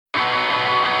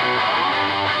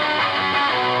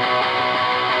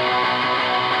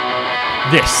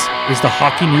This is the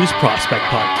Hockey News Prospect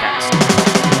Podcast.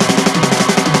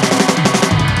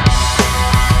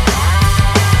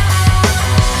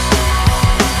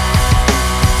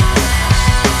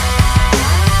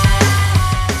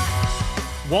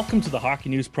 Welcome to the Hockey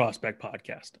News Prospect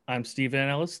Podcast. I'm Steve Van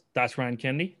Ellis. That's Ryan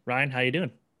Kennedy. Ryan, how you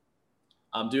doing?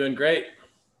 I'm doing great.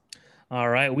 All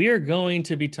right, we are going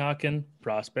to be talking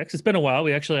prospects. It's been a while.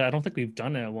 I don't think we've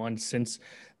done one since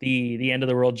the end of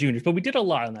the World Juniors, but we did a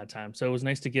lot in that time. So it was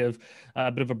nice to give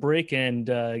a bit of a break and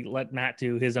let Matt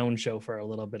do his own show for a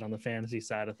little bit on the fantasy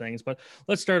side of things. But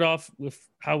let's start off with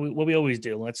what we always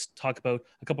do. Let's talk about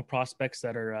a couple prospects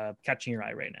that are catching your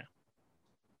eye right now.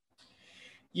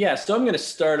 Yeah, so I'm going to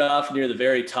start off near the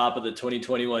very top of the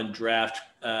 2021 draft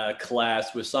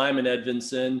class with Simon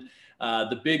Edvinsson.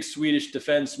 The big Swedish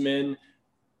defenseman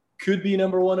could be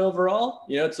number one overall.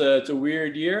 You know, it's a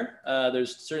weird year.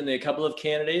 There's certainly a couple of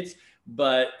candidates,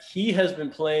 but he has been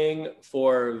playing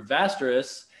for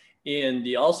Västerås in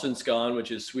the Allsvenskan, which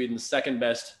is Sweden's second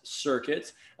best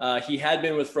circuit. He had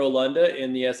been with Frölunda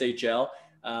in the SHL,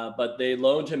 but they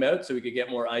loaned him out so he could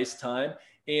get more ice time.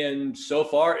 And so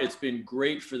far, it's been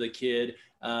great for the kid.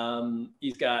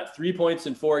 He's got 3 points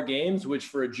in 4 games, which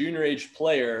for a junior age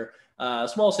player,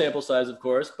 small sample size, of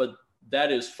course, but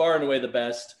that is far and away the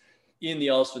best in the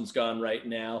Allsvenskan right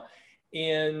now.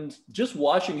 And just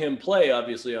watching him play,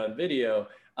 obviously on video,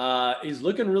 he's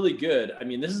looking really good. I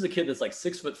mean, this is a kid that's like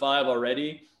 6'5"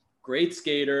 already, great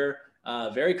skater,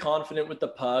 very confident with the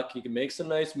puck. He can make some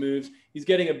nice moves. He's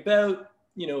getting about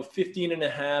 15 and a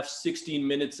half, 16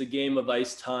 minutes a game of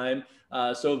ice time.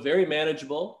 So very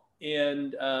manageable.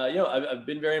 And, I've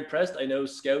been very impressed. I know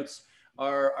scouts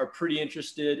are pretty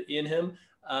interested in him.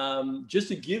 Just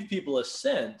to give people a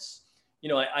sense,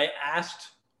 I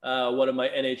asked one of my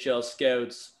NHL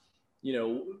scouts,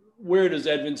 where does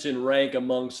Edvinsson rank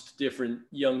amongst different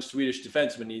young Swedish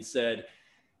defensemen? He said,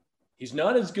 he's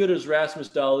not as good as Rasmus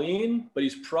Dahlin, but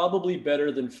he's probably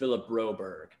better than Philip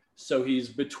Broberg. So he's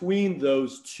between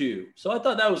those two. So I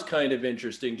thought that was kind of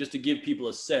interesting, just to give people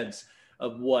a sense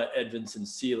of what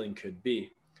Edvinsson's ceiling could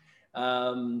be.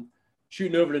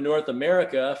 Shooting over to North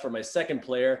America for my second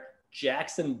player,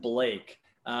 Jackson Blake.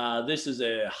 This is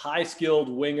a high-skilled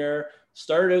winger.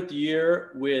 Started out the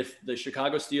year with the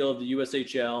Chicago Steel of the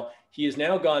USHL. He has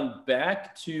now gone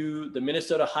back to the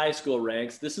Minnesota high school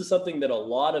ranks. This is something that a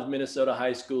lot of Minnesota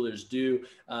high schoolers do.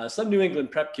 Some New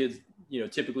England prep kids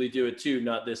typically do it too,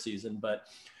 not this season, but,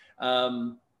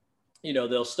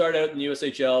 they'll start out in the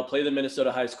USHL, play the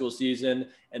Minnesota high school season,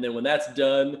 and then when that's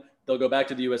done, they'll go back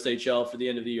to the USHL for the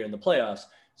end of the year in the playoffs.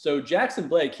 So Jackson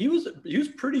Blake, he was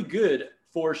pretty good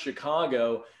for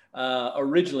Chicago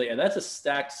originally, and that's a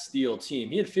stacked Steel team.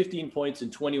 He had 15 points in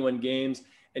 21 games,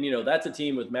 and, that's a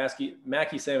team with Mackie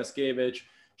Samoskevich,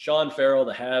 Sean Farrell,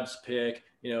 the Habs pick,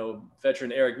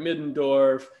 veteran Eric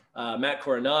Middendorf, Matt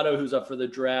Coronado, who's up for the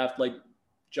draft, like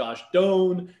Josh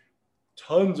Doan,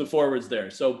 tons of forwards there.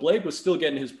 So Blake was still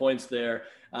getting his points there.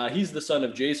 He's the son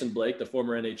of Jason Blake, the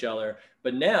former NHLer,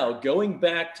 but now going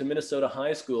back to Minnesota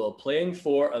high school, playing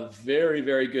for a very,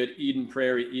 very good Eden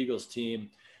Prairie Eagles team.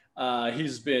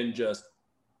 He's been just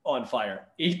on fire.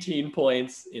 18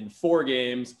 points in 4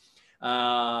 games.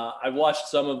 I've watched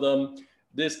some of them.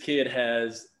 This kid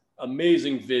has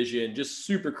amazing vision, just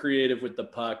super creative with the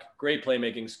puck, great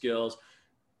playmaking skills,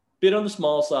 bit on the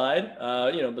small side,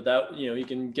 but that, he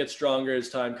can get stronger as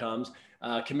time comes.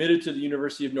 Committed to the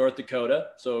University of North Dakota,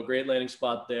 so a great landing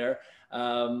spot there.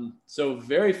 So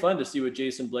very fun to see what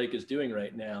Jason Blake is doing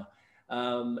right now.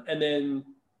 And then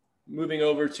moving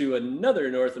over to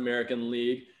another North American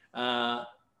league.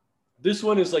 This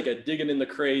one is like a digging in the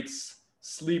crates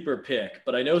sleeper pick,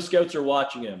 but I know scouts are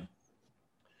watching him.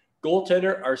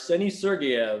 Goaltender Arseny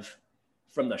Sergeyev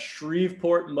from the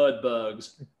Shreveport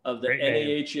Mudbugs of the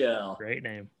NAHL. Great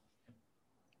name.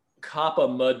 Cop a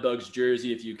Mudbugs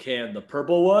jersey if you can. The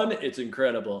purple one, it's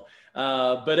incredible.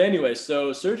 But anyway,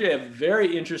 so Sergeyev,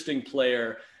 very interesting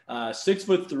player,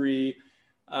 6'3".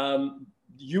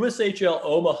 USHL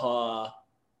Omaha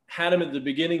had him at the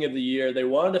beginning of the year. They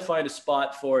wanted to find a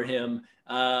spot for him.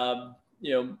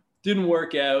 Didn't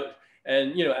work out.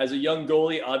 And, as a young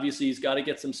goalie, obviously he's got to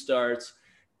get some starts.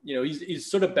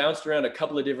 He's sort of bounced around a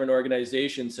couple of different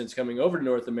organizations since coming over to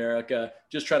North America,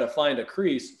 just trying to find a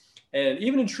crease. And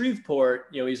even in Shreveport,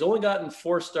 he's only gotten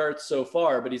 4 starts so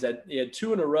far, but he had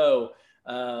 2 in a row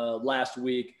last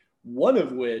week, one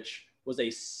of which was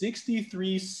a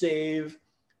 63 save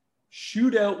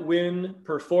shootout win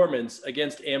performance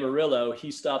against Amarillo.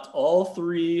 He stopped all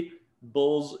 3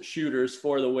 Bulls shooters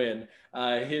for the win.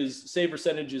 His save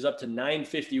percentage is up to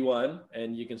 .951,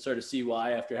 and you can sort of see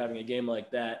why after having a game like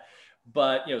that.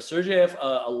 But, Sergeyev,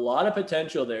 a lot of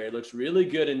potential there. He looks really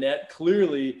good in net.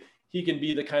 Clearly, he can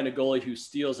be the kind of goalie who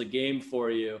steals a game for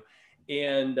you.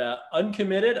 And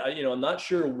uncommitted, I'm not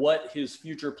sure what his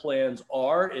future plans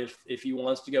are, if he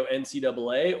wants to go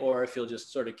NCAA or if he'll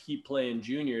just sort of keep playing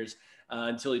juniors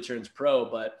until he turns pro.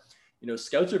 But,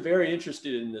 scouts are very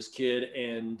interested in this kid.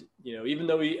 And, even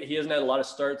though he hasn't had a lot of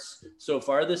starts so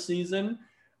far this season,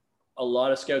 a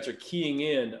lot of scouts are keying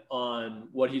in on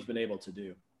what he's been able to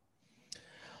do.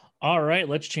 All right,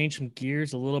 let's change some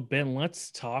gears a little bit and let's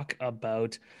talk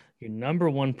about your number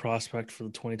one prospect for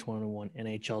the 2021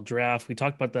 NHL draft. We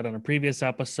talked about that on a previous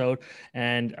episode.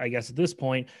 And I guess at this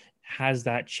point, has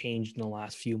that changed in the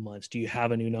last few months? Do you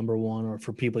have a new number one, or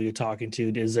for people you're talking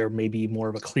to, is there maybe more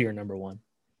of a clear number one?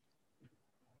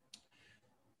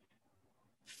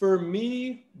 For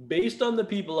me, based on the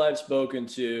people I've spoken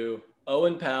to,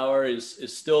 Owen Power is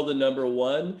still the number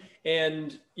one.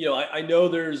 And, I know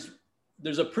there's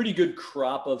a pretty good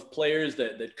crop of players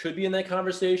that could be in that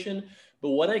conversation. But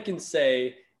what I can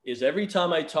say is every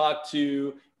time I talk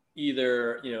to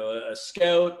either, a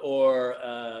scout or,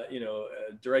 a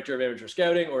director of amateur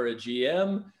scouting or a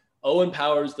GM, Owen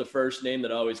Power is the first name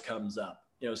that always comes up.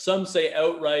 Some say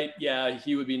outright, yeah,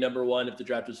 he would be number one if the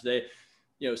draft was today.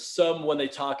 Some, when they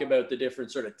talk about the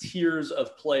different sort of tiers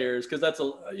of players, because that's a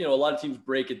lot of teams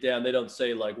break it down. They don't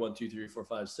say like 1, 2, 3, 4,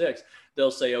 5, 6. They'll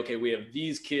say, okay, we have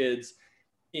these kids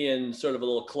in sort of a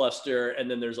little cluster, and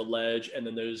then there's a ledge, and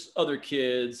then there's other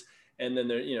kids, and then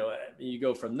there, you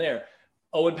go from there.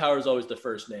 Owen Power is always the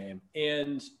first name.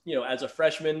 And, as a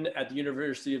freshman at the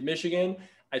University of Michigan,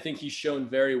 I think he's shown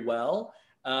very well.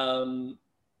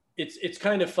 It's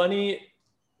kind of funny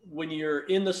when you're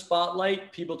in the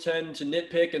spotlight, people tend to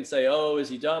nitpick and say, oh, is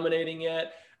he dominating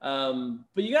yet?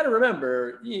 But you got to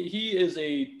remember, he is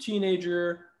a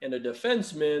teenager and a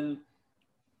defenseman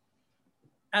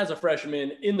as a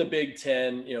freshman in the Big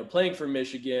Ten, playing for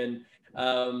Michigan.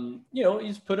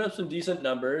 He's put up some decent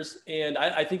numbers, and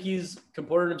I think he's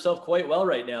comported himself quite well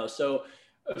right now. So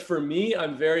for me,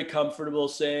 I'm very comfortable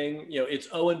saying, it's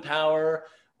Owen Power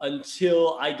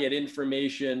until I get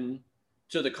information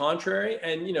to the contrary.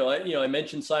 And, I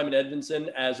mentioned Simon Edvinsson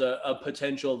as a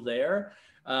potential there.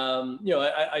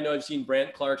 I know I've seen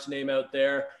Brandt Clarke's name out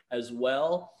there as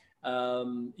well.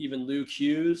 Even Luke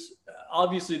Hughes.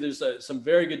 Obviously, there's some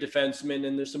very good defensemen,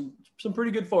 and there's some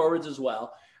pretty good forwards as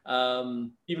well.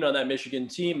 Even on that Michigan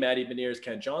team, Matty Beniers,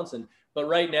 Kent Johnson. But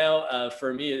right now,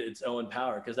 for me, it's Owen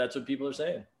Power, because that's what people are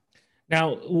saying.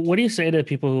 Now, what do you say to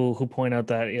people who point out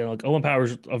that, like Owen Power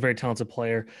is a very talented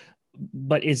player,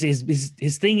 but his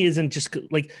thing isn't just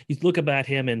like you look about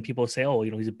him and people say, oh,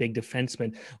 he's a big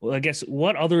defenseman. Well, I guess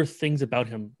what other things about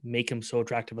him make him so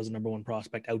attractive as a number one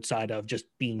prospect outside of just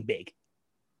being big?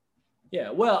 Yeah,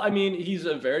 well, I mean, he's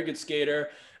a very good skater.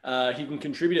 He can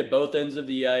contribute at both ends of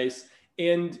the ice.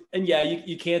 And yeah,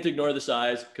 you can't ignore the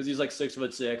size, because he's like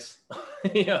 6'6",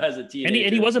 as a teenager.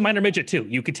 And he was a minor midget too.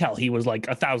 You could tell he was like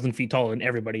 1,000 feet taller than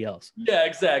everybody else. Yeah,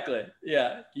 exactly.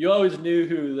 Yeah, you always knew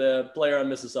who the player on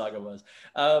Mississauga was.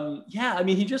 Yeah, I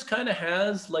mean, he just kind of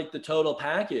has like the total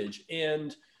package.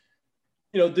 And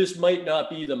this might not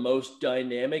be the most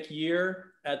dynamic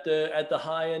year at the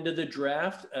high end of the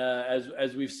draft,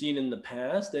 as we've seen in the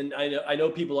past. And I know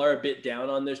people are a bit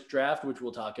down on this draft, which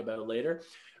we'll talk about later.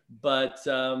 But,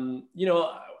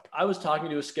 I was talking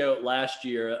to a scout last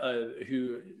year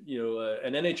who,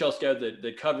 an NHL scout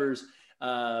that covers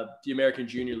the American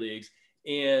Junior Leagues.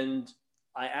 And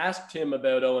I asked him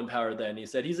about Owen Power then. He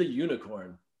said he's a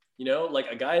unicorn, like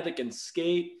a guy that can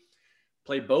skate,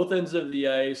 play both ends of the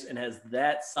ice, and has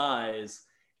that size,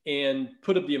 and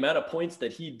put up the amount of points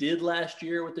that he did last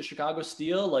year with the Chicago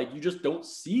Steel. Like, you just don't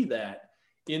see that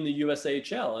in the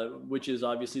USHL, which is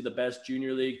obviously the best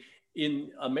junior league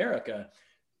in America.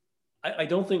 I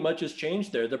don't think much has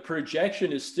changed there. The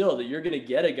projection is still that you're going to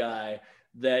get a guy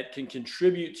that can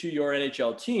contribute to your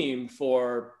NHL team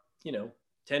for,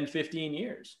 10, 15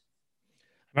 years.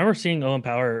 I remember seeing Owen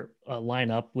Power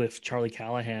line up with Charlie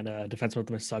Callahan, defenseman with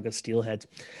the Mississauga Steelheads.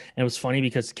 And it was funny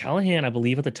because Callahan, I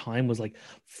believe at the time, was like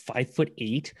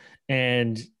 5'8",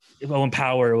 and Owen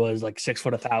Power was like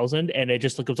 6'1,000", and it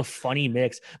was a funny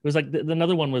mix. It was like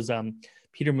another one was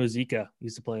Peter Muzyka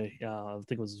used to play. I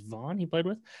think it was Vaughn he played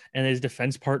with, and his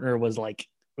defense partner was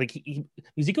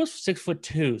Muzyka was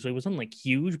 6'2", so he wasn't like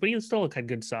huge, but he was still had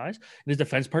good size. And his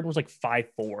defense partner was like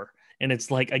 5'4", and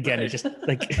it's like, again, right. It just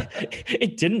like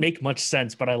it didn't make much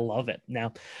sense, but I love it.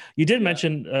 Now, you did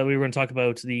mention we were going to talk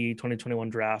about the 2021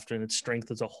 draft and its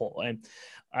strength as a whole, and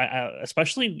I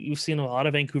especially you've seen a lot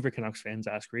of Vancouver Canucks fans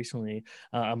ask recently,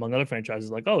 among other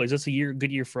franchises, like, oh, is this a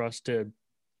good year for us to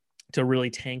really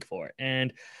tank for it?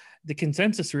 And the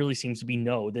consensus really seems to be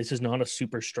no, this is not a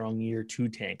super strong year to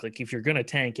tank. Like if you're going to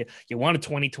tank it, you want a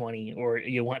 2020 or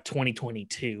you want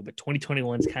 2022, but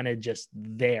 2021 is kind of just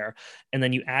there. And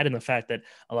then you add in the fact that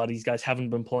a lot of these guys haven't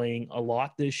been playing a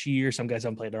lot this year. Some guys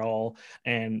haven't played at all.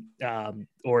 And,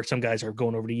 or some guys are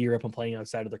going over to Europe and playing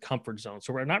outside of their comfort zone.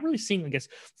 So we're not really seeing, I guess,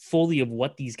 fully of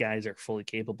what these guys are fully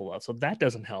capable of. So that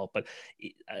doesn't help. But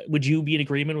would you be in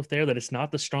agreement with there that it's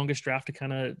not the strongest draft to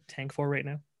kind of tank for right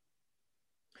now?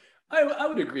 I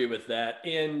would agree with that.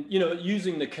 And,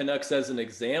 using the Canucks as an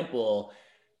example,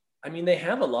 I mean, they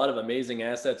have a lot of amazing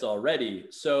assets already.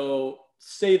 So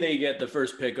say they get the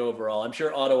first pick overall. I'm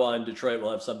sure Ottawa and Detroit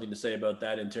will have something to say about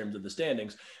that in terms of the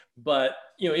standings. But,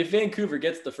 if Vancouver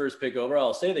gets the first pick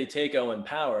overall, say they take Owen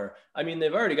Power, I mean,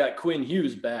 they've already got Quinn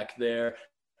Hughes back there.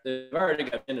 They've already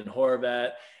got Ben and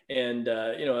Horvat and,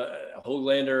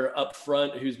 Hoglander up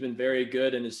front, who's been very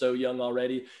good and is so young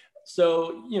already.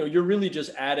 So, you're really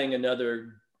just adding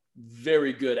another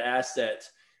very good asset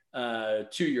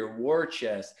to your war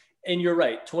chest. And you're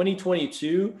right,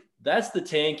 2022, that's the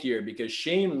tank year because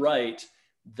Shane Wright,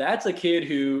 that's a kid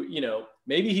who,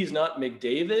 maybe he's not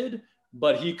McDavid,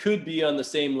 but he could be on the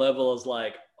same level as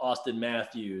like Austin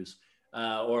Matthews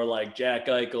or like Jack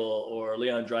Eichel or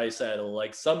Leon Draisaitl,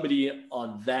 like somebody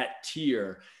on that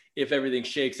tier if everything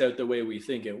shakes out the way we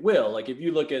think it will. Like if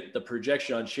you look at the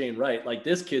projection on Shane Wright, like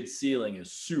this kid's ceiling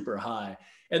is super high.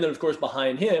 And then of course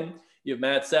behind him, you have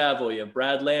Matt Savoy, you have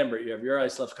Brad Lambert, you have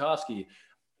Juraj Slafkovsky.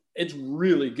 It's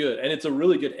really good. And it's a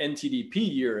really good NTDP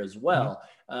year as well.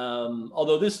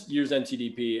 Although this year's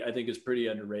NTDP, I think is pretty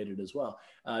underrated as well,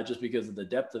 just because of the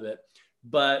depth of it.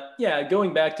 But yeah,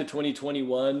 going back to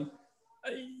 2021,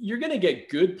 you're going to get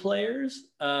good players.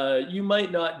 You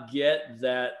might not get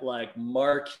that like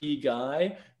marquee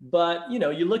guy, but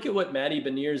you look at what Matty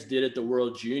Beniers did at the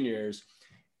World Juniors.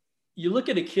 You look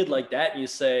at a kid like that and you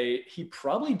say, he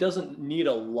probably doesn't need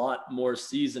a lot more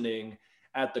seasoning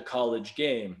at the college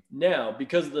game. Now,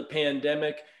 because of the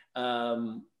pandemic,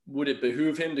 would it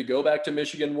behoove him to go back to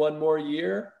Michigan one more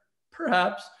year?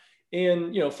 Perhaps.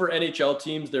 And, for NHL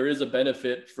teams, there is a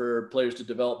benefit for players to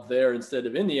develop there instead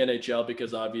of in the NHL,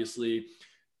 because obviously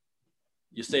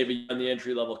you save on the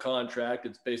entry-level contract.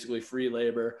 It's basically free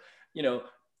labor.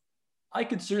 I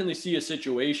could certainly see a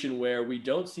situation where we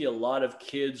don't see a lot of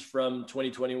kids from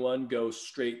 2021 go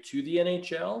straight to the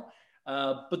NHL,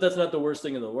 but that's not the worst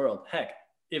thing in the world. Heck,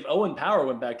 if Owen Power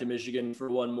went back to Michigan for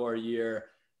one more year,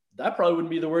 that probably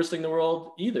wouldn't be the worst thing in the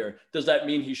world either. Does that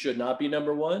mean he should not be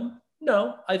number one?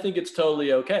 No, I think it's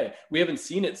totally okay. We haven't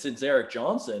seen it since Eric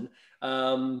Johnson.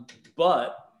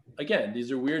 But again,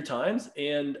 these are weird times.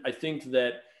 And I think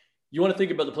that you want to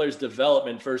think about the player's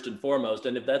development first and foremost.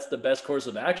 And if that's the best course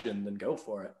of action, then go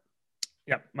for it.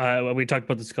 Yeah, we talked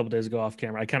about this a couple of days ago off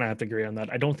camera. I kind of have to agree on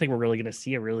that. I don't think we're really going to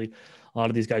see a lot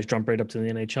of these guys jump right up to the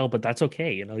NHL, but that's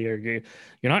okay. You're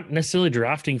not necessarily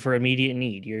drafting for immediate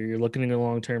need. You're looking at a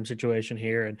long-term situation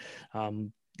here,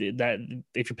 and that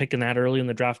if you're picking that early in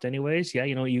the draft anyways, yeah,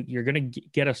 you're going to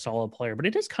get a solid player. But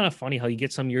it is kind of funny how you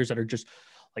get some years that are just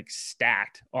like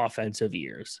stacked offensive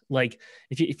years. Like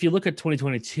if you look at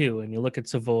 2022 and you look at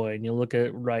Savoy and you look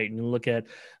at Wright and you look at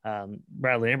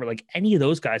Brad Lambert, like any of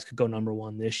those guys could go number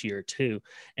one this year too.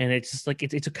 And it's just like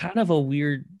it's a kind of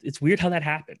it's weird how that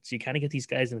happens. You kind of get these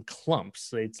guys in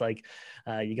clumps. It's like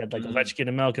you got like Ovechkin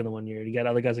and Malkin the one year. You got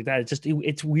other guys like that.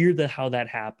 It's weird how that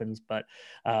happens. But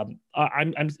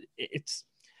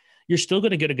you're still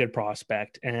going to get a good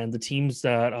prospect, and the teams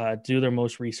that do their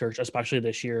most research, especially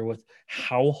this year with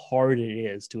how hard it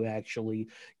is to actually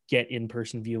get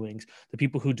in-person viewings, the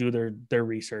people who do their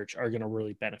research are going to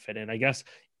really benefit. And I guess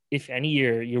if any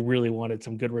year you really wanted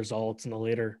some good results in the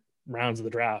later rounds of the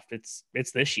draft, it's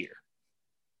this year.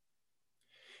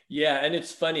 Yeah. And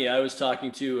it's funny. I was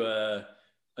talking to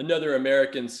another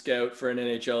American scout for an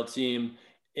NHL team,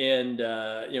 and,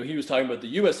 he was talking about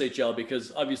the USHL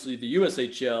because obviously the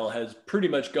USHL has pretty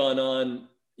much gone on,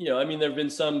 there have been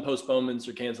some postponements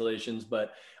or cancellations,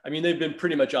 but they've been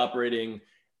pretty much operating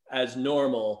as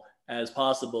normal as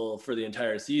possible for the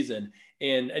entire season.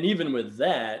 And even with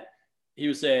that, he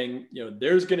was saying,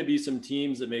 there's going to be some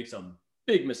teams that make some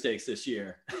big mistakes this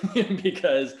year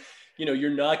because, you're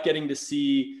not getting to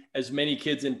see as many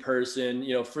kids in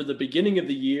person, for the beginning of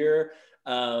the year.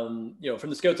 From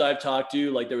the scouts I've talked to,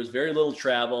 like there was very little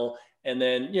travel. And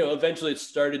then, eventually it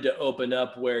started to open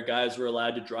up where guys were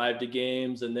allowed to drive to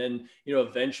games. And then,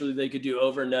 eventually they could do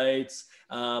overnights.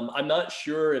 I'm not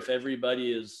sure if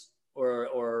everybody is,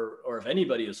 or if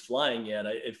anybody is flying yet.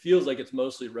 It feels like it's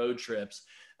mostly road trips.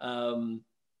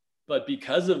 But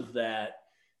because of that,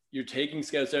 you're taking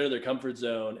scouts out of their comfort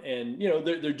zone, and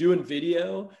they're doing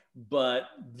video, but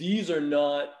these are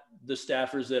not the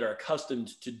staffers that are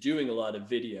accustomed to doing a lot of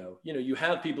video. You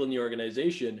have people in the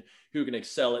organization who can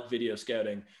excel at video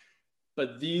scouting,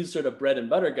 but these sort of bread and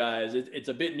butter guys, it's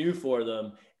a bit new for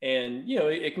them. And,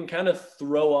 it can kind of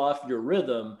throw off your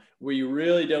rhythm where you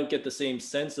really don't get the same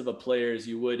sense of a player as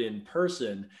you would in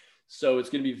person. So it's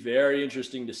going to be very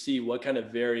interesting to see what kind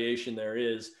of variation there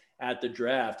is at the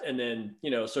draft. And then,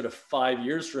 sort of 5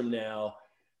 years from now,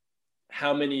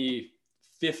 how many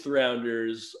fifth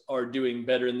rounders are doing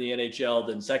better in the NHL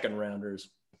than second rounders?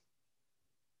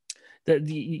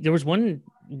 There was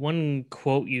one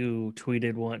quote you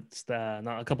tweeted once,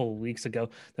 not a couple of weeks ago,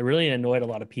 that really annoyed a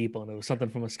lot of people, and it was something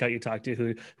from a scout you talked to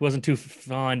who wasn't too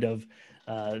fond of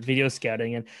video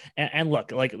scouting. And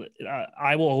look, like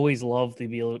I will always love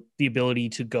the ability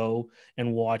to go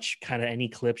and watch kind of any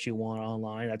clips you want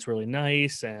online. That's really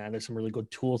nice, and there's some really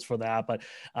good tools for that. But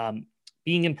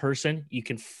being in person, you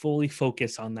can fully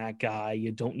focus on that guy.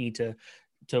 You don't need to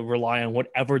rely on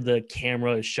whatever the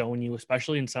camera is showing you,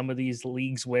 especially in some of these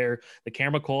leagues where the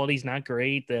camera quality is not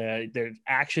great. The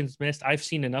action's missed. I've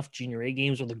seen enough junior A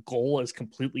games where the goal is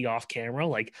completely off camera.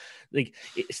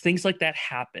 Things like that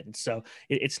happen. So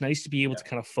it's nice to be able to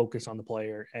kind of focus on the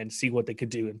player and see what they could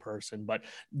do in person, but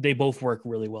they both work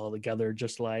really well together,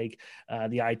 just like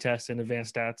the eye test and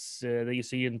advanced stats that you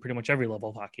see in pretty much every level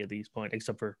of hockey at this point,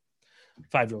 except for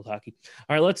 5-year-old hockey.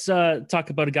 All right, let's talk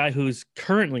about a guy who's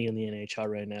currently in the NHL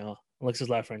right now, Alexis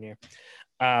Lafreniere.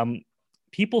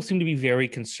 People seem to be very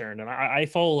concerned, and I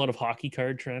follow a lot of hockey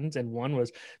card trends, and one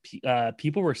was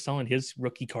people were selling his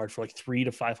rookie card for like $300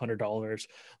 to $500,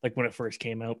 like when it first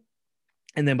came out.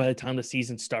 And then by the time the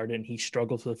season started and he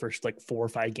struggled for the first like 4 or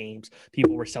 5 games,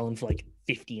 people were selling for like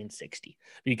 50 and 60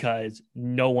 because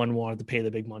no one wanted to pay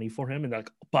the big money for him. And like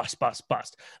bust.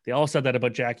 They all said that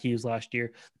about Jack Hughes last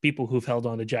year. People who've held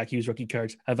on to Jack Hughes rookie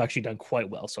cards have actually done quite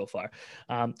well so far.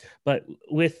 But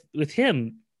with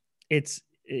him,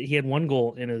 he had 1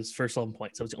 goal in his first 11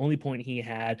 points. So it's the only point he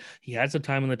had. He had some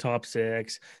time in the top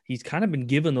 6. He's kind of been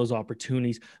given those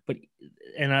opportunities,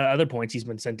 and at other points he's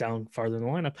been sent down farther in the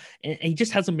lineup, and he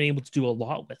just hasn't been able to do a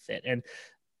lot with it. And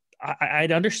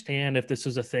I'd understand if this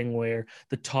was a thing where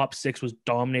the top 6 was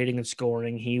dominating and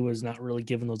scoring, he was not really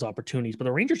given those opportunities, but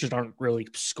the Rangers just aren't really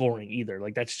scoring either.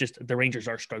 Like that's just, the Rangers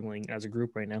are struggling as a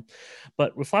group right now.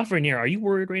 But with Lafreniere, are you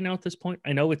worried right now at this point?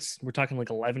 I know we're talking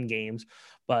like 11 games,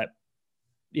 but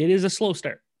it is a slow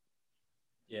start.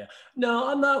 Yeah, no,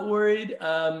 I'm not worried.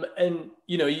 And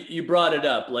you brought it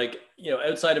up, like,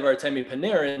 outside of Artemi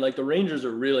Panarin, like the Rangers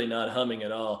are really not humming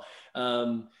at all.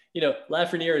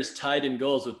 Lafreniere is tied in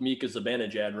goals with Mika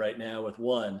Zibanejad right now with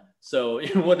 1. So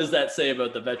what does that say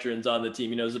about the veterans on the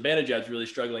team? Zibanejad's really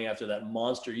struggling after that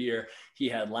monster year he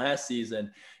had last season.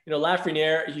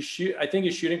 Lafreniere, I think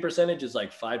his shooting percentage is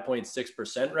like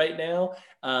 5.6% right now.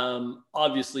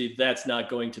 Obviously that's not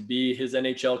going to be his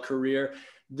NHL career.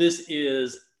 This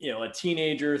is, a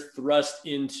teenager thrust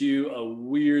into a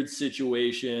weird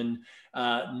situation,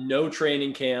 no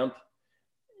training camp,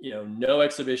 no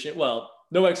exhibition. Well,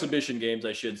 no exhibition games,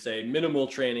 I should say, minimal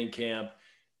training camp.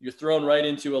 You're thrown right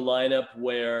into a lineup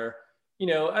where,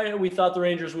 we thought the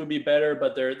Rangers would be better,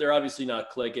 but they're obviously not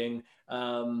clicking.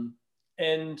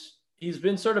 And he's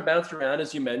been sort of bounced around,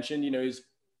 as you mentioned. He's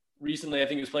recently, I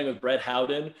think he was playing with Brett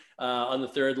Howden on the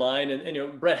third line.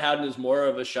 And Brett Howden is more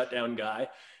of a shutdown guy.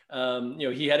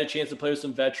 He had a chance to play with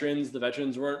some veterans. The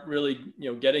veterans weren't really,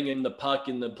 getting in the puck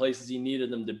in the places he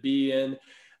needed them to be in.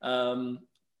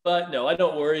 But no, I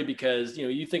don't worry because,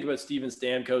 you think about Steven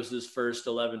Stamkos's first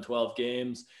 11, 12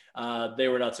 games. They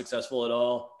were not successful at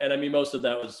all. And I mean, most of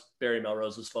that was Barry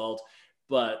Melrose's fault.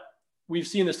 But we've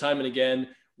seen this time and again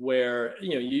where,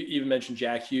 you even mentioned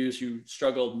Jack Hughes, who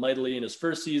struggled mightily in his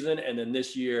first season. And then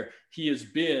this year, he has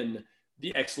been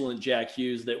the excellent Jack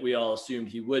Hughes that we all assumed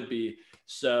he would be.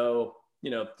 So,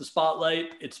 the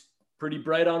spotlight, it's pretty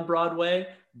bright on Broadway,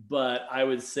 but I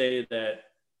would say that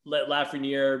let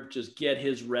Lafreniere just get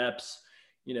his reps,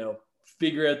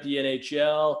 figure out the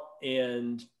NHL,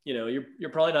 and, you're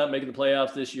probably not making the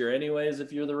playoffs this year anyways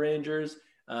if you're the Rangers.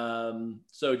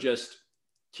 So just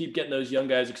keep getting those young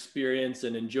guys experience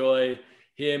and enjoy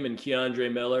him and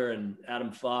Keandre Miller and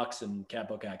Adam Fox and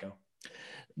Capo Caco.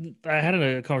 I had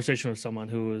a conversation with someone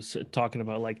who was talking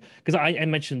about because I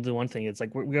mentioned the one thing, it's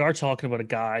like we are talking about a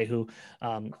guy who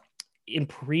in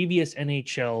previous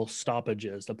NHL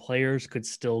stoppages, the players could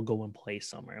still go and play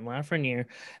somewhere. And Lafreniere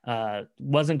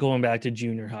wasn't going back to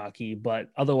junior hockey, but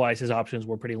otherwise his options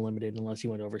were pretty limited unless he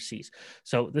went overseas.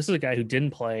 So this is a guy who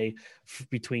didn't play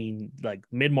between like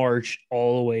mid-March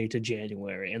all the way to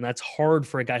January. And that's hard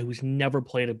for a guy who's never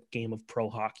played a game of pro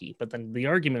hockey. But then the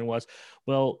argument was,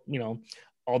 well,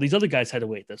 all these other guys had to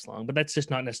wait this long, but that's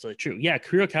just not necessarily true. Yeah,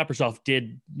 Kirill Kaprizov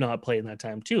did not play in that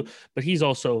time too, but he's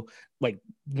also like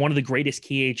one of the greatest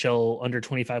KHL under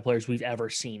 25 players we've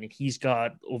ever seen. And he's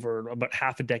got over about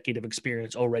half a decade of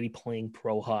experience already playing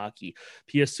pro hockey.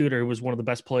 P.S. Suter was one of the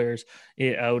best players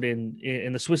out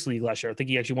in the Swiss League last year. I think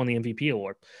he actually won the MVP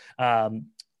award.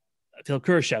 Phil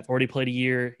Kurashev already played a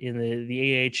year in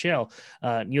the AHL.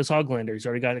 Niels Hoglander has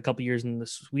already got a couple years in the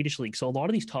Swedish league. So a lot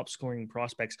of these top scoring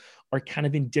prospects are kind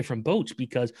of in different boats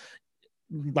because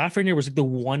Lafreniere was the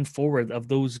one forward of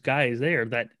those guys there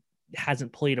that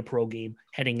hasn't played a pro game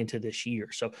heading into this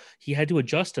year. So he had to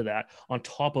adjust to that on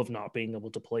top of not being able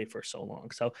to play for so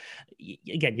long. So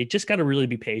again, you just got to really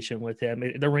be patient with him.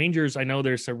 The Rangers, I know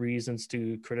there's some reasons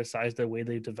to criticize the way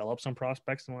they've developed some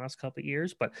prospects in the last couple of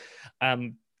years, but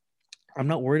I'm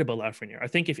not worried about Lafreniere. I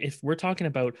think if we're talking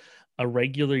about a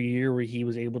regular year where he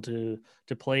was able to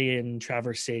play in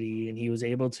Traverse City and he was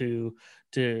able to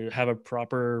have a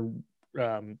proper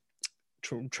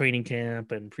training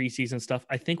camp and preseason stuff,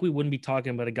 I think we wouldn't be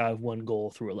talking about a guy with one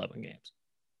goal through 11 games.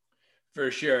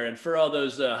 For sure. And for all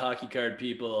those hockey card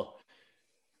people,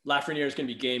 Lafreniere is going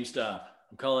to be GameStop.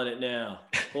 I'm calling it now.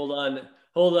 Hold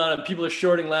on. People are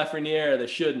shorting Lafreniere. They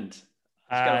shouldn't. Just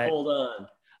got to hold on.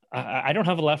 I don't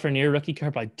have a Lafreniere rookie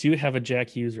card, but I do have a Jack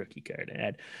Hughes rookie card.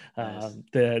 And Nice.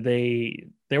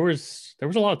 There was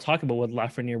a lot of talk about whether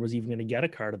Lafreniere was even going to get a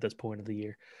card at this point of the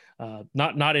year.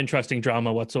 Not interesting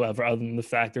drama whatsoever, other than the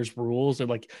fact there's rules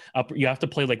and you have to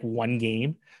play like one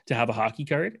game to have a hockey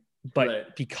card. But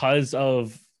Right. Because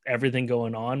of everything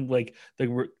going on, like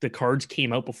the cards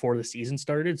came out before the season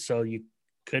started, so you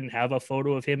couldn't have a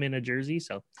photo of him in a jersey.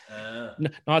 So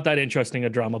not that interesting a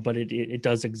drama, but it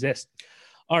does exist.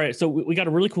 All right, so we got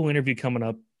a really cool interview coming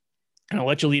up, and I'll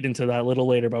let you lead into that a little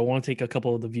later, but I want to take a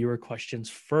couple of the viewer questions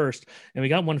first. And we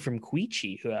got one from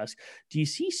Quichi who asked, do you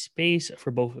see space for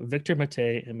both Victor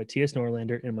Mete and Matthias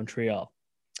Norlander in Montreal?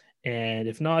 And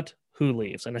if not, who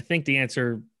leaves? And I think the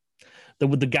answer, the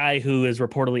guy who is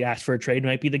reportedly asked for a trade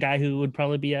might be the guy who would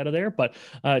probably be out of there. But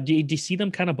do you see them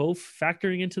kind of both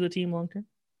factoring into the team long-term?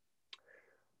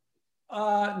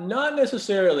 Not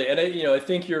necessarily. And I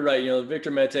think you're right.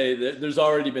 Victor Mete, there's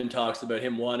already been talks about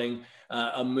him wanting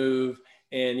a move,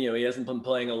 and, he hasn't been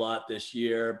playing a lot this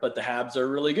year, but the Habs are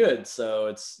really good. So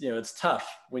it's tough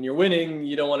when you're winning.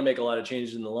 You don't want to make a lot of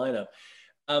changes in the lineup.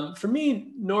 For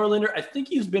me, Norlinder, I think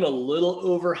he's been a little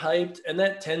overhyped, and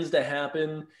that tends to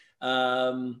happen,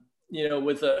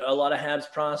 with a lot of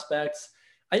Habs prospects.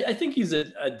 I think he's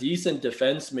a decent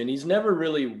defenseman. He's never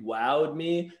really wowed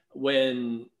me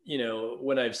when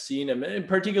I've seen him, in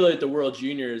particular at the World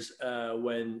Juniors,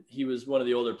 when he was one of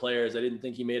the older players. I didn't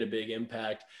think he made a big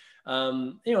impact.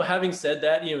 Having said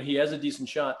that, he has a decent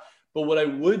shot. But what I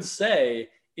would say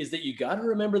is that you got to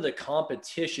remember the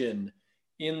competition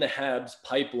in the Habs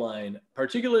pipeline,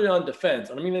 particularly on defense.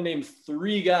 And I'm going to name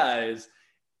three guys.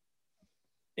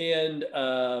 And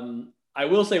I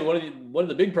will say one of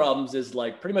the big problems is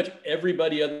like pretty much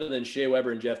everybody other than Shea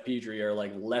Weber and Jeff Petrie are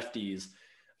like lefties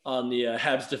on the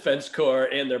Habs defense core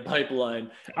and their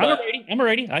pipeline. I'm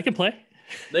ready. I can play.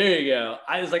 There you go.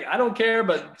 I was like, I don't care,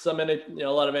 but a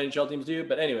lot of NHL teams do.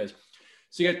 But anyways,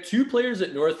 so you got two players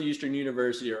at Northeastern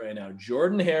University right now,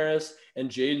 Jordan Harris and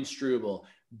Jaden Struble.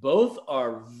 Both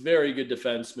are very good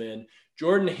defensemen.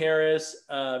 Jordan Harris,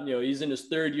 he's in his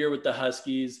third year with the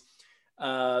Huskies.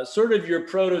 Sort of your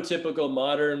prototypical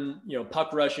modern,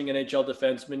 puck rushing NHL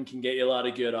defenseman, can get you a lot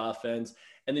of good offense.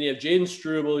 And then you have Jaden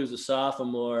Struble, who's a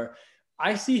sophomore.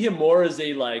 I see him more as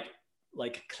a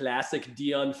like classic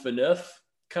Dion Phaneuf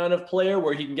kind of player,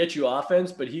 where he can get you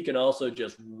offense, but he can also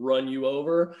just run you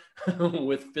over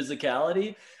with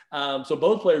physicality. So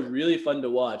both players really fun to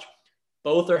watch.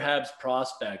 Both are Habs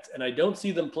prospects, and I don't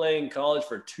see them playing college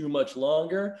for too much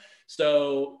longer.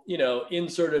 So, in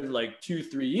sort of like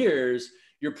 2-3 years,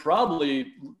 you're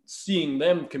probably seeing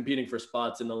them competing for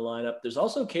spots in the lineup. There's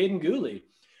also Caden Gooley,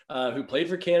 who played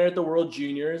for Canada at the World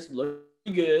Juniors, looked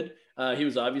good. He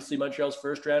was obviously Montreal's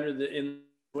first rounder in the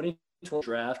 2020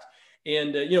 draft.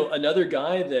 And, another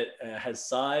guy that has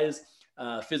size,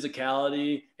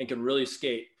 physicality, and can really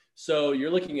skate. So you're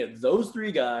looking at those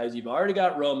three guys. You've already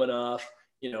got Romanov.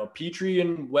 Petrie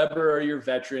and Weber are your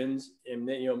veterans. And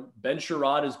then, Ben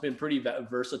Sherrod has been pretty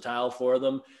versatile for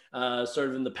them, sort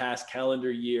of in the past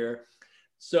calendar year.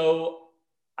 So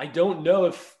I don't know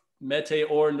if Mete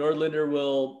or Nordlinder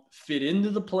will fit into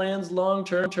the plans long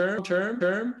term.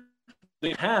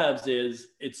 The Habs is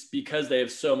it's because they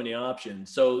have so many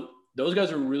options. So those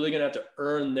guys are really going to have to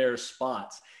earn their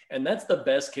spots. And that's the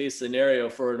best case scenario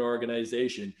for an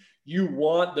organization. You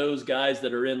want those guys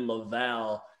that are in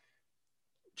Laval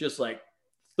just like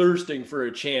thirsting for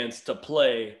a chance to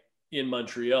play in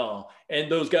Montreal.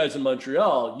 And those guys in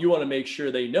Montreal, you want to make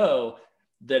sure they know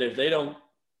that if they don't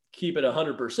keep it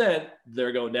 100%,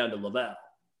 they're going down to Laval.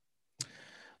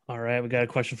 All right, we got a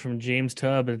question from James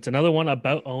Tubb. It's another one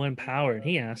about Owen Power. And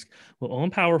he asked, will Owen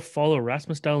Power follow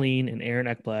Rasmus Dahlin and Aaron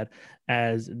Ekblad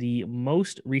as the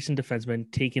most recent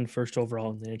defenseman taken first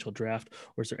overall in the NHL draft?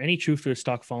 Or is there any truth to his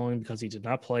stock falling because he did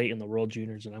not play in the World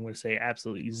Juniors? And I'm going to say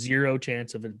absolutely zero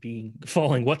chance of it being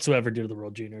falling whatsoever due to the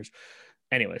World Juniors.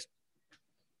 Anyways.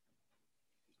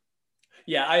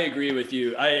 Yeah, I agree with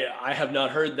you. I have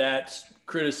not heard that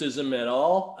criticism at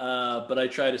all, but I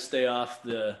try to stay off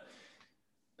the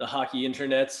hockey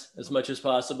internets as much as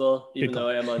possible, even though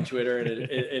I am on Twitter, and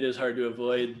it is hard to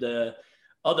avoid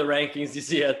all the rankings you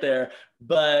see out there.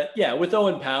 But yeah, with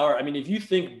Owen Power, I mean, if you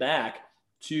think back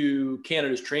to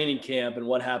Canada's training camp and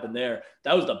what happened there,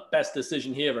 that was the best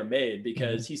decision he ever made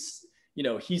because he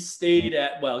stayed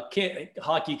at,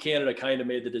 Hockey Canada kind of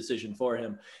made the decision for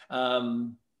him.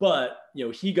 But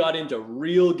he got into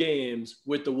real games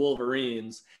with the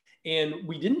Wolverines, and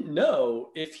we didn't know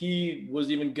if he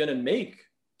was even going to make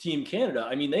Team Canada.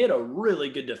 I mean, they had a really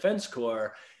good defense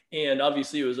core, and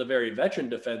obviously it was a very veteran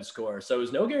defense core. So it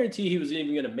was no guarantee he was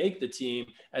even going to make the team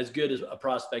as good as a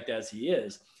prospect as he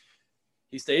is.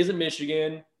 He stays at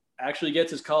Michigan, actually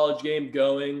gets his college game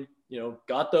going,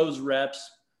 got those reps,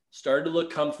 started to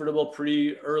look comfortable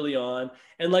pretty early on.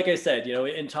 And like I said,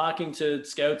 in talking to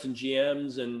scouts and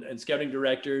GMs and scouting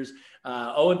directors,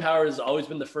 Owen Power has always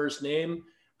been the first name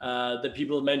that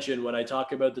people mention when I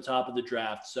talk about the top of the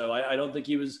draft. So I don't think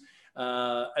he was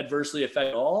adversely affected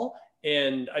at all.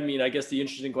 And I mean, I guess the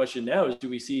interesting question now is, do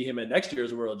we see him at next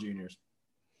year's World Juniors?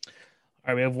 All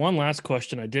right, we have one last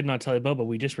question I did not tell you about, but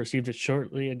we just received it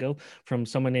shortly ago from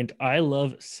someone named I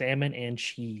Love Salmon and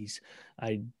Cheese.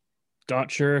 I'm not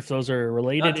sure if those are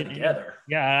related. Not together.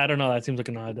 Yeah, I don't know. That seems like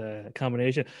an odd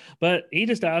combination. But he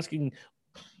just asking,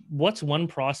 what's one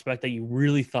prospect that you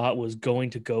really thought was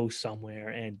going to go somewhere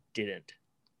and didn't?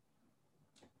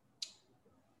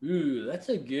 Ooh, that's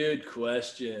a good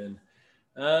question.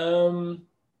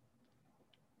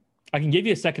 I can give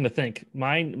you a second to think.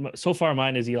 Mine is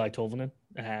Eli Tolvanen,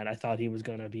 and I thought he was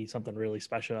going to be something really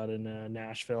special out in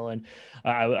Nashville. And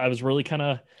I was really kind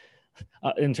of,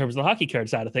 in terms of the hockey card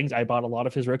side of things, I bought a lot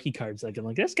of his rookie cards. Like, I'm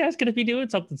like, this guy's going to be doing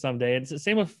something someday. And it's the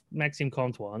same with Maxime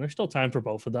Comtois, and there's still time for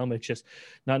both of them. It's just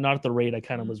not at the rate I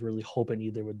kind of was really hoping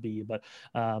either would be. But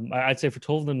I'd say for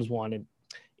Tolvanen is one. And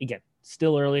again,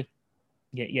 still early.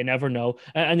 You never know.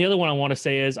 And the other one I want to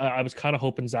say is I was kind of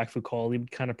hoping Zach Fucale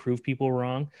would kind of prove people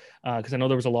wrong, because I know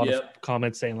there was a lot of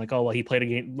comments saying like, oh, well, he played a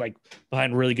game like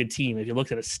behind a really good team. If you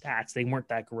looked at his stats, they weren't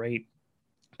that great.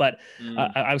 But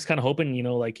I was kind of hoping,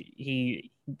 like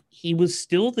he was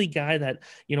still the guy that,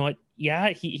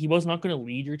 he was not going to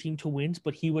lead your team to wins,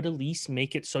 but he would at least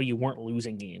make it so you weren't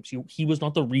losing games. He was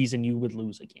not the reason you would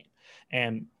lose a game.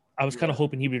 And I was kind of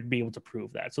hoping he would be able to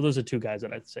prove that. So those are two guys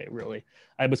that I'd say really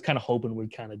I was kind of hoping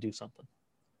would kind of do something.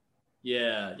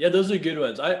 Yeah, those are good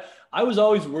ones. I was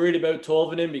always worried about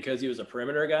Tolvanen because he was a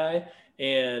perimeter guy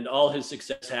and all his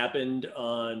success happened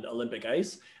on Olympic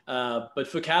ice. But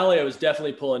Fucale, I was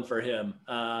definitely pulling for him.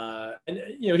 And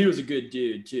he was a good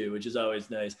dude too, which is always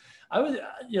nice. I was,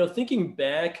 thinking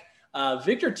back,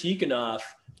 Viktor Tikhonov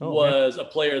was a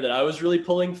player that I was really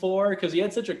pulling for because he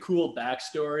had such a cool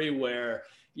backstory where,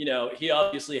 he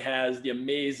obviously has the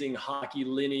amazing hockey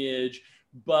lineage,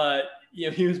 but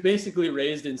he was basically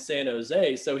raised in San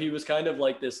Jose. So he was kind of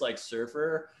like this like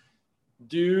surfer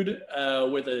dude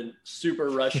with a super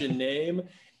Russian name.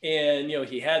 And,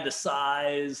 he had the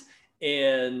size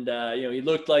and, he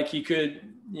looked like he could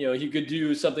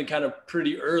do something kind of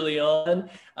pretty early on.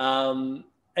 And,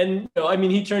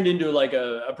 he turned into like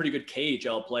a pretty good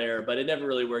KHL player, but it never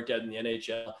really worked out in the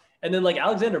NHL. And then like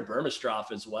Alexander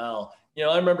Burmistrov as well.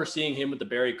 I remember seeing him with the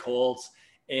Barrie Colts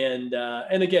and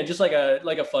again, just like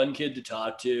a fun kid to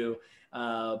talk to.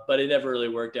 But it never really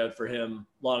worked out for him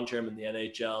long-term in the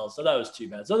NHL. So that was too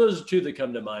bad. So those are two that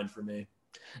come to mind for me.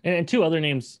 And two other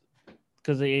names,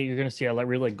 because you're going to see, I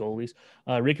really like goalies.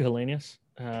 Riku Helenius,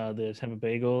 the Tampa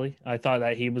Bay goalie. I thought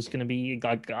that he was going to be,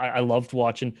 like, I loved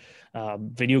watching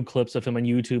video clips of him on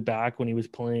YouTube back when he was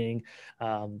playing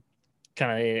kind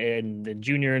of in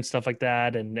junior and stuff like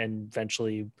that. And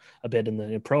eventually a bit in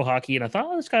the pro hockey. And I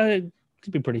thought, this guy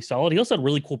could be pretty solid. He also had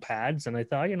really cool pads, and I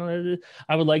thought,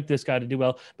 I would like this guy to do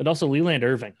well. But also Leland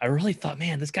Irving, I really thought,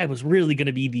 man, this guy was really going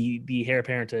to be the heir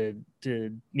apparent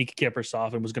to Mika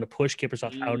Kiprusoff and was going to push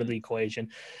Kiprusoff out of the equation.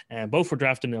 And both were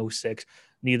drafted in 06.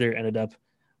 Neither ended up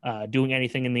doing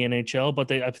anything in the NHL,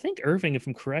 but I think Irving, if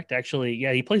I'm correct, actually,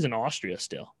 yeah, he plays in Austria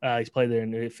still. He's played there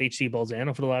in FHC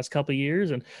Bolzano for the last couple of years,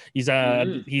 and he's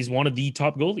one of the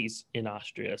top goalies in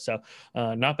Austria. So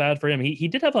not bad for him. He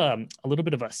did have a little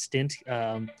bit of a stint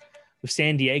with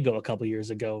San Diego a couple of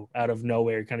years ago out of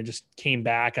nowhere. Kind of just came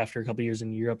back after a couple of years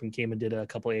in Europe and came and did a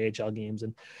couple of AHL games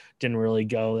and didn't really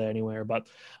go anywhere. But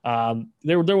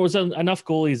there was enough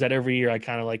goalies that every year I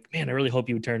kind of like, man, I really hope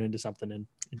you would turn into something, and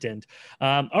it didn't.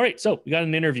 All right, so we got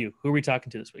an interview. Who are we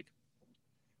talking to this week?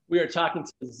 We are talking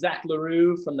to Zach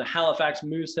L'Heureux from the Halifax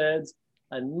Mooseheads,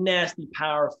 a nasty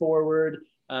power forward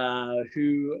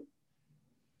who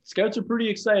scouts are pretty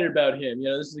excited about him.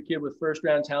 This is a kid with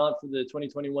first-round talent for the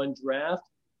 2021 draft.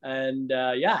 And,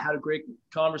 had a great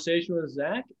conversation with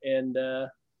Zach, and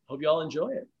hope you all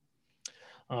enjoy it.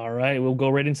 All right, we'll go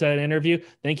right into that interview.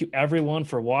 Thank you, everyone,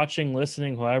 for watching,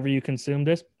 listening, however you consume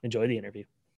this. Enjoy the interview.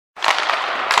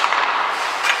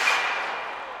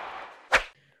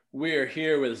 We're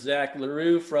here with Zach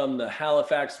L'Heureux from the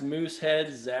Halifax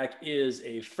Mooseheads. Zach is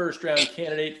a first-round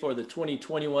candidate for the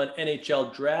 2021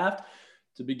 NHL draft.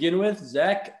 To begin with,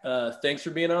 Zach, thanks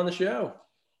for being on the show.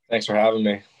 Thanks for having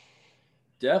me.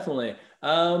 Definitely.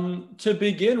 To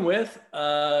begin with,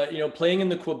 playing in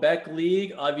the Quebec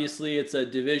League, obviously it's a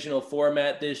divisional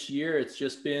format this year. It's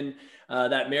just been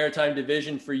that Maritime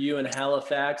division for you in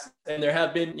Halifax. And there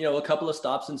have been, a couple of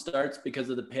stops and starts because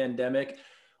of the pandemic.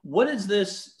 What has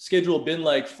this schedule been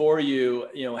like for you,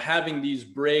 having these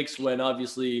breaks when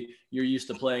obviously you're used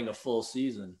to playing a full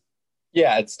season?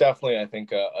 Yeah, it's definitely, I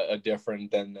think, a different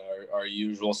than our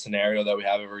usual scenario that we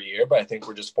have every year. But I think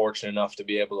we're just fortunate enough to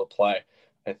be able to play.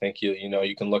 I think,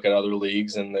 you can look at other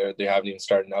leagues and they haven't even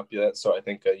started up yet. So I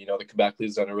think, the Quebec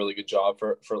League's done a really good job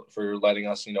for letting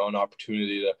us, an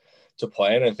opportunity to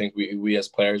play. And I think we as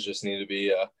players just need to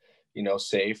be,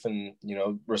 safe and,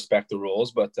 respect the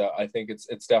rules. But I think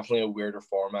it's definitely a weirder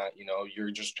format.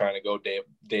 You're just trying to go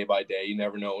day by day. You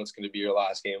never know what's going to be your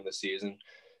last game of the season.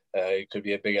 It could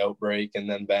be a big outbreak and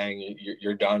then bang,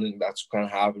 you're done. And that's going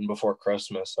to happen before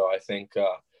Christmas. So I think,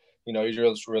 you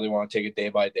just really want to take it day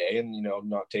by day and,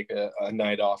 not take a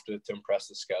night off to impress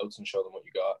the scouts and show them what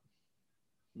you got.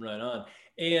 Right on.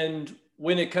 And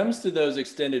when it comes to those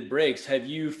extended breaks, have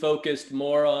you focused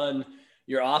more on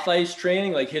your off ice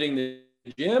training, like hitting the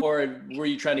gym, or were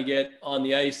you trying to get on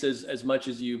the ice as much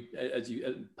as you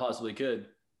possibly could?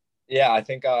 Yeah, I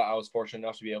think I was fortunate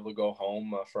enough to be able to go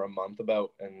home for a month and,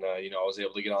 I was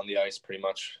able to get on the ice pretty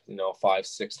much,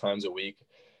 5-6 times a week.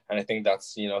 And I think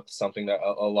that's, something that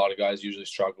a lot of guys usually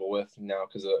struggle with now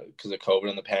because of COVID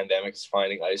and the pandemic is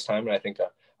finding ice time. And I think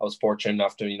I was fortunate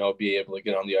enough to, be able to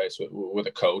get on the ice with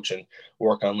a coach and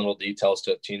work on little details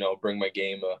to bring my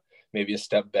game maybe a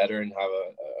step better and have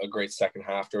a great second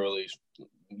half to really,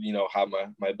 have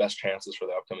my best chances for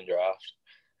the upcoming draft.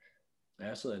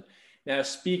 Excellent. Now,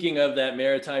 speaking of that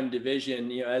Maritime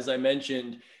division, as I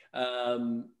mentioned,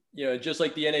 just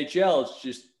like the NHL, it's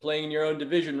just playing in your own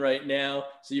division right now.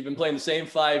 So you've been playing the same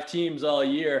 5 teams all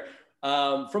year.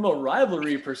 From a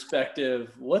rivalry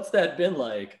perspective, what's that been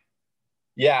like?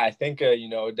 Yeah, I think,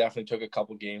 it definitely took a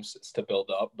couple games to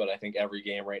build up, but I think every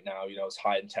game right now, is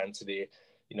high intensity.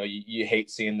 You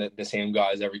hate seeing the same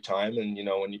guys every time. And,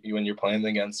 when you're playing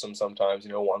against them sometimes,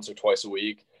 once or twice a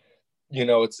week,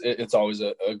 it's always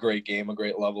a great game, a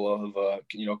great level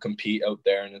of, compete out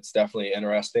there. And it's definitely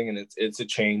interesting. And it's a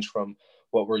change from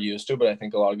what we're used to, but I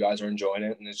think a lot of guys are enjoying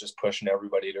it and it's just pushing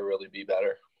everybody to really be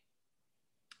better.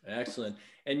 Excellent.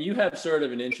 And you have sort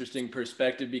of an interesting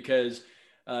perspective because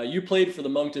you played for the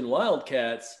Moncton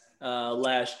Wildcats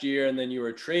last year, and then you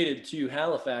were traded to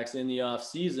Halifax in the off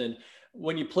season.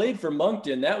 When you played for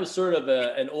Moncton, that was sort of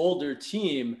an older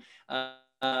team.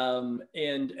 And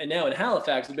now in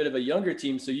Halifax, a bit of a younger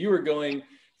team. So you were going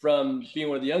from being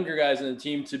one of the younger guys on the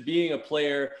team to being a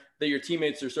player that your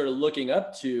teammates are sort of looking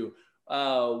up to.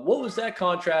 What was that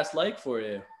contrast like for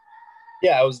you?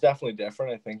 Yeah, it was definitely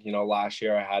different. I think, last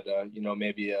year I had,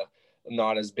 maybe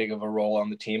not as big of a role on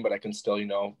the team, but I can still,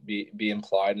 be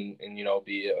implied and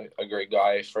be a great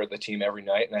guy for the team every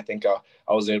night. And I think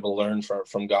I was able to learn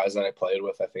from guys that I played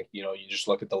with. I think, you just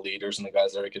look at the leaders and the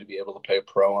guys that are going to be able to play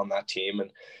pro on that team.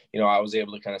 And, I was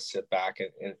able to kind of sit back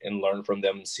and learn from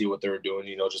them and see what they were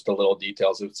doing, just the little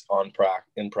details. It's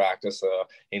in practice,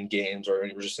 in games, or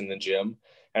just in the gym.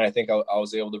 And I think I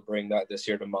was able to bring that this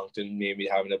year to Moncton, maybe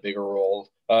having a bigger role.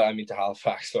 To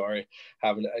Halifax, sorry,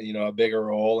 having, a bigger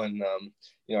role. And,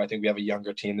 I think we have a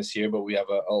younger team this year, but we have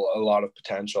a lot of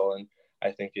potential. And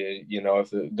I think,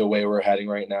 if the way we're heading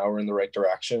right now, we're in the right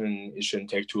direction, and it shouldn't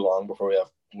take too long before we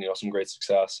have, some great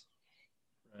success.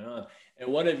 Right on.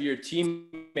 And one of your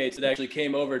teammates that actually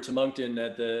came over to Moncton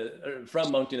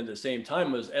from Moncton at the same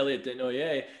time was Elliot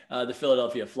Desnoyers, the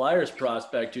Philadelphia Flyers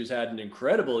prospect, who's had an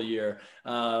incredible year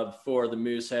for the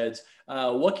Mooseheads.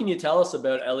 What can you tell us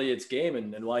about Elliot's game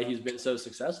and why he's been so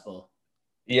successful?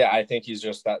 Yeah, I think he's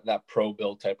just that pro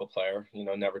build type of player.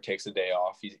 Never takes a day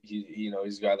off.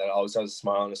 He's a guy that always has a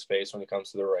smile on his face when he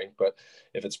comes to the rink. But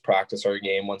if it's practice or a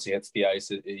game, once he hits the ice,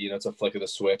 it's a flick of the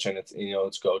switch and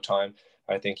it's go time.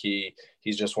 I think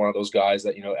he's just one of those guys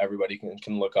that everybody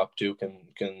can look up to,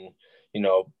 can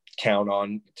count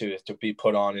on to be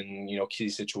put on in key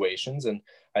situations. And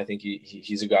I think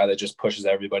he's a guy that just pushes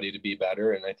everybody to be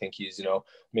better. And I think he's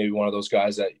maybe one of those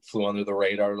guys that flew under the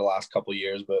radar the last couple of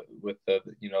years, but with the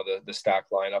stack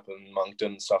lineup in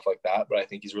Moncton and stuff like that. But I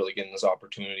think he's really getting his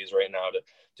opportunities right now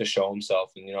to show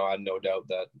himself. And I had no doubt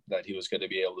that he was going to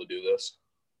be able to do this.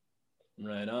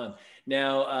 Right on.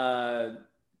 Now,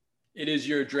 it is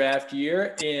your draft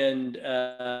year,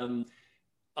 and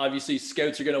obviously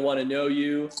scouts are going to want to know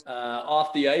you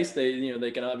off the ice.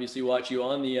 They can obviously watch you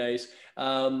on the ice.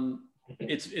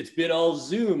 It's been all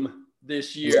Zoom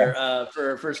this year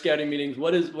for scouting meetings.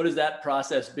 What has that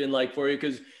process been like for you?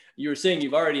 Because you were saying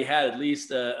you've already had at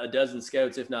least a dozen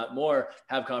scouts, if not more,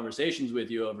 have conversations with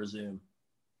you over Zoom.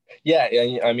 Yeah.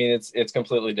 I mean, it's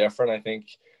completely different. I think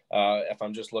if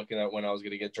I'm just looking at when I was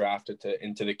going to get drafted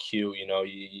into the queue,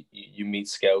 you meet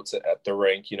scouts at the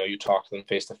rink, you talk to them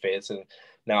face to face, and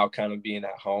now kind of being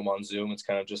at home on Zoom, it's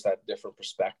kind of just that different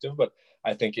perspective. But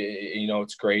I think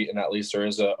it's great, and at least there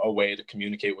is a way to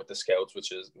communicate with the scouts,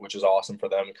 which is awesome for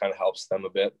them. It kind of helps them a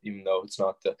bit, even though it's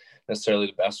not necessarily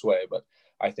the best way. But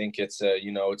I think it's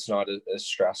it's not as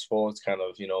stressful. It's kind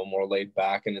of more laid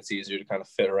back, and it's easier to kind of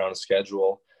fit around a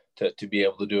schedule to be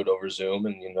able to do it over Zoom.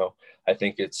 And, I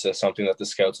think it's something that the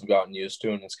scouts have gotten used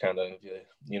to, and it's kind of,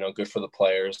 good for the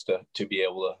players to be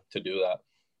able to do that.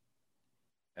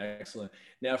 Excellent.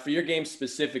 Now for your game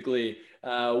specifically,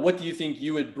 what do you think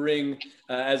you would bring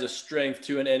as a strength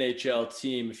to an NHL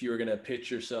team if you were going to pitch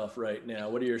yourself right now?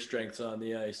 What are your strengths on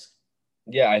the ice?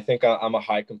 Yeah, I think I'm a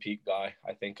high compete guy.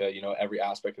 I think, every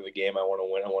aspect of the game, I want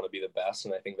to win. I want to be the best.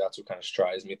 And I think that's what kind of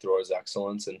strives me towards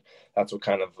excellence. And that's what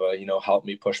kind of, helped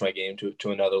me push my game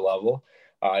to another level.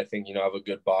 I think, I have a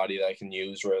good body that I can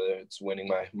use, whether it's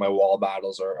winning my wall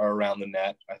battles or around the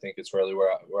net. I think it's really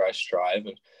where I strive.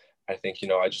 And I think,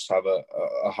 I just have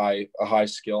a high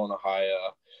skill and a high,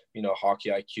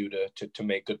 hockey IQ to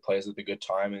make good plays at the good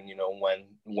time. And,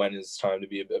 when it's time to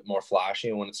be a bit more flashy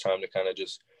and when it's time to kind of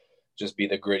just be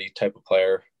the gritty type of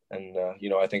player. And,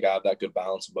 I think I have that good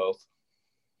balance of both.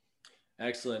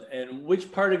 Excellent. And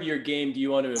which part of your game do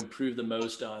you want to improve the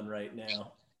most on right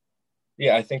now?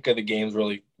 Yeah, I think the game's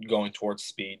really going towards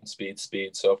speed.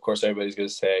 So, of course, everybody's going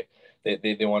to say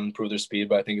they want to improve their speed,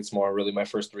 but I think it's more really my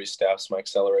first three steps, my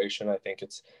acceleration. I think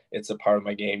it's a part of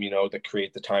my game, that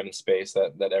create the time and space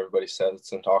that everybody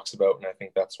says and talks about. And I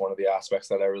think that's one of the aspects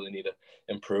that I really need to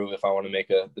improve if I want to make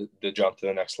the jump to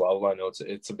the next level. I know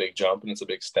it's a big jump and it's a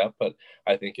big step, but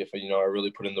I think if, I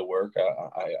really put in the work,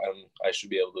 I should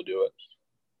be able to do it.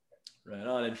 Right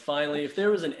on. And finally, if there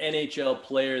was an NHL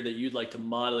player that you'd like to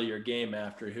model your game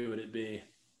after, who would it be?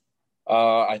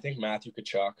 I think Matthew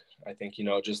Tkachuk. I think,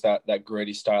 just that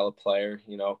gritty style of player,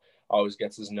 always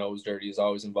gets his nose dirty. He's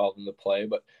always involved in the play,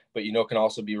 but can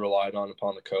also be relied on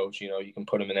upon the coach. You can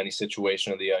put him in any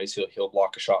situation of the ice. He'll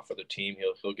block a shot for the team.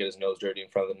 He'll get his nose dirty in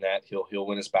front of the net. He'll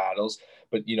win his battles,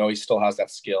 but, he still has that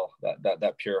skill,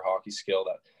 that pure hockey skill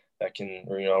that can,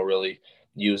 really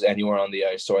use anywhere on the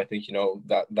ice. So I think,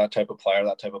 that type of player,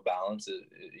 that type of balance is,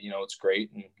 it's great.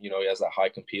 And, he has that high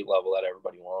compete level that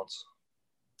everybody wants.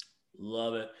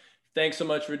 Love it. Thanks so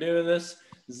much for doing this.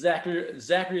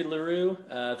 Zachary L'Heureux,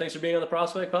 thanks for being on the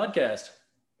Prospect Podcast.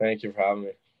 Thank you for having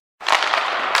me.